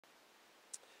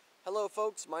Hello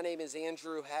folks, my name is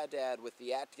Andrew Haddad with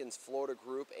the Atkins Florida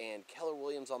Group and Keller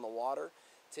Williams on the Water.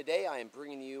 Today I am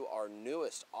bringing you our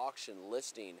newest auction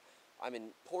listing. I'm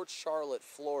in Port Charlotte,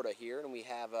 Florida here, and we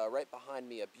have right behind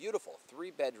me a beautiful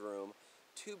 3-bedroom,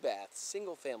 2-bath,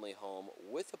 single-family home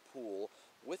with a pool,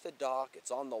 with a dock. It's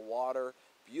on the water,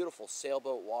 beautiful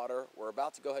sailboat water. We're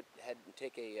about to go ahead and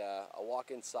take a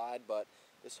walk inside, but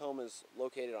this home is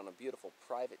located on a beautiful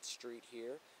private street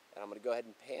here. And I'm going to go ahead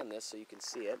and pan this so you can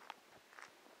see it.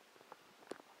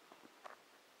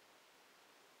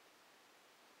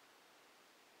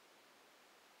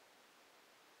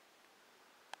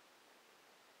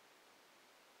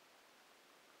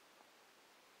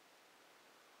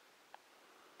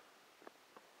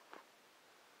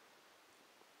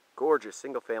 Gorgeous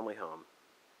single-family home.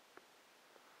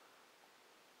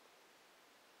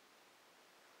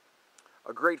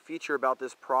 A great feature about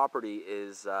this property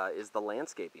is the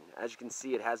landscaping. As you can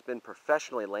see, it has been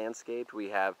professionally landscaped. We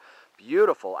have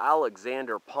beautiful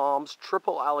Alexander palms,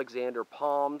 triple Alexander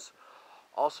palms.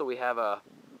 Also, we have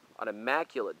an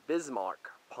immaculate Bismarck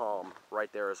palm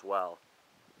right there as well.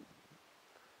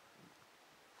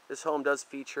 This home does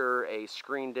feature a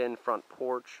screened-in front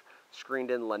porch,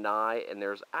 screened-in lanai, and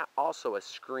there's also a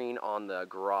screen on the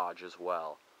garage as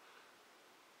well.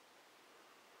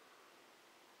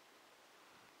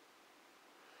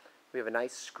 We have a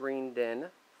nice screened-in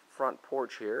front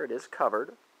porch here. It is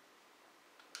covered.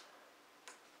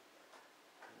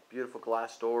 Beautiful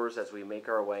glass doors as we make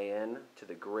our way in to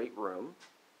the great room.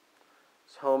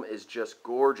 This home is just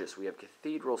gorgeous. We have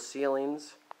cathedral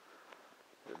ceilings,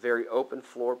 a very open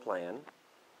floor plan.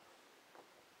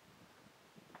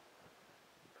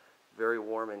 Very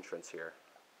warm entrance here.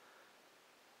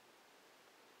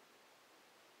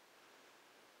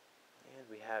 And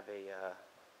we have a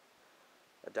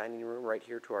dining room right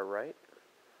here to our right.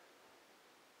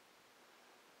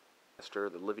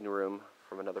 The living room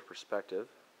from another perspective.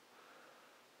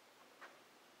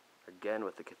 Again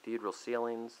with the cathedral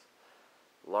ceilings,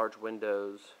 large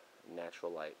windows,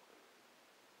 natural light.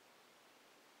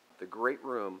 The great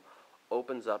room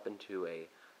opens up into a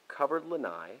covered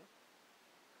lanai.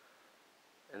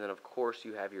 And then of course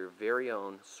you have your very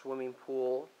own swimming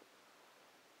pool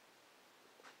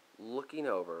looking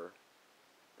over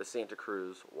the Santa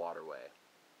Cruz waterway.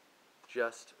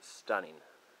 Just stunning.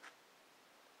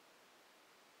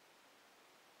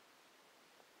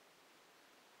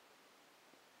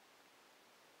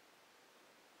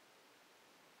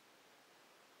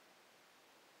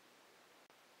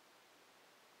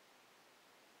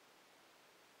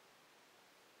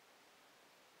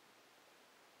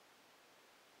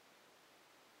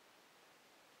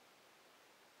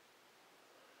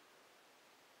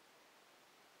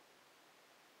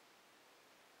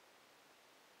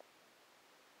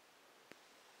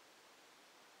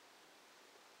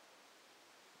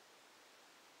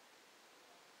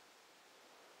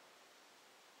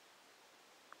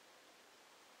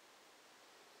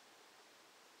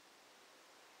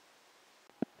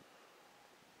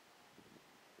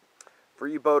 For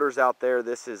you boaters out there,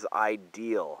 this is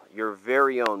ideal. Your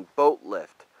very own boat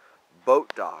lift,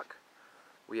 boat dock.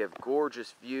 We have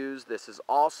gorgeous views. This is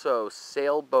also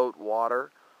sailboat water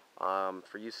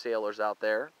for you sailors out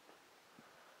there.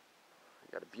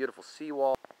 You got a beautiful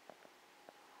seawall.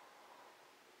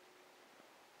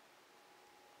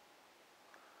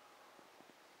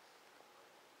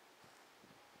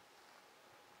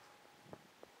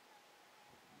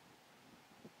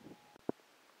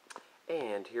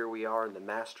 And here we are in the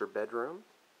master bedroom.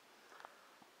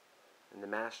 And the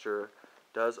master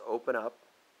does open up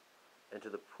into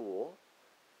the pool.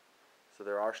 So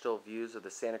there are still views of the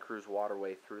Santa Cruz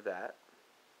waterway through that.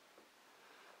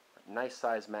 Nice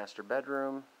sized master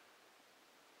bedroom.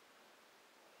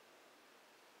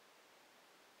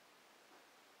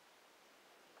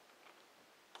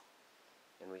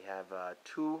 And we have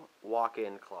 2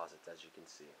 walk-in closets, as you can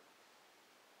see.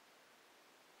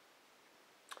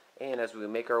 And as we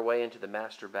make our way into the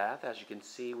master bath, as you can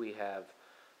see, we have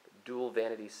dual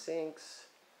vanity sinks.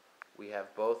 We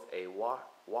have both a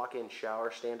walk-in shower,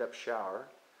 stand-up shower,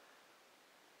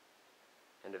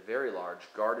 and a very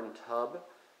large garden tub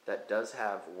that does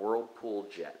have whirlpool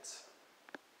jets.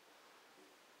 You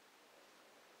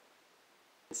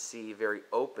can see very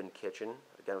open kitchen,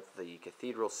 again with the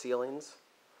cathedral ceilings.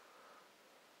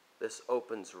 This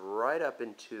opens right up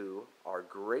into our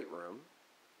great room.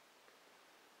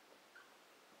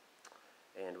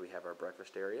 And we have our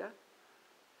breakfast area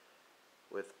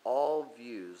with all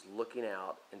views looking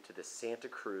out into the Santa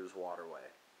Cruz waterway.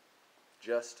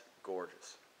 Just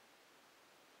gorgeous.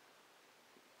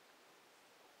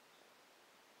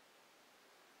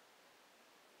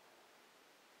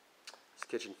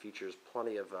 kitchen features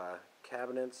plenty of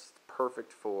cabinets,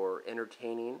 perfect for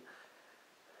entertaining.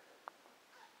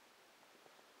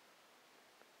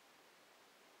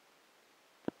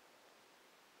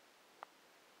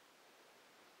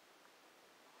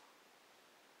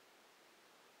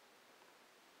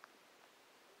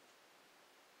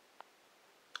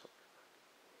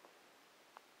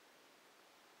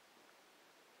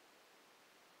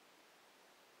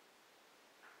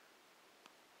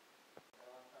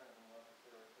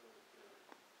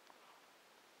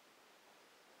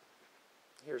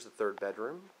 Here's the third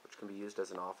bedroom, which can be used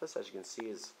as an office. As you can see,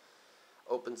 is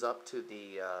opens up to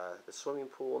the swimming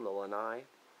pool and the lanai.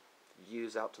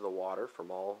 Views out to the water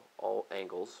from all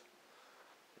angles.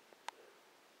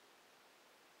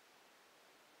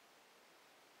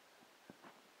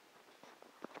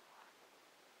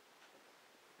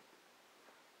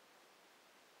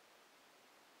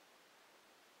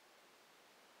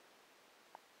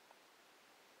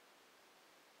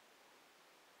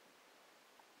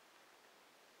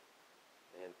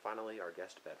 And finally, our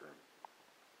guest bedroom.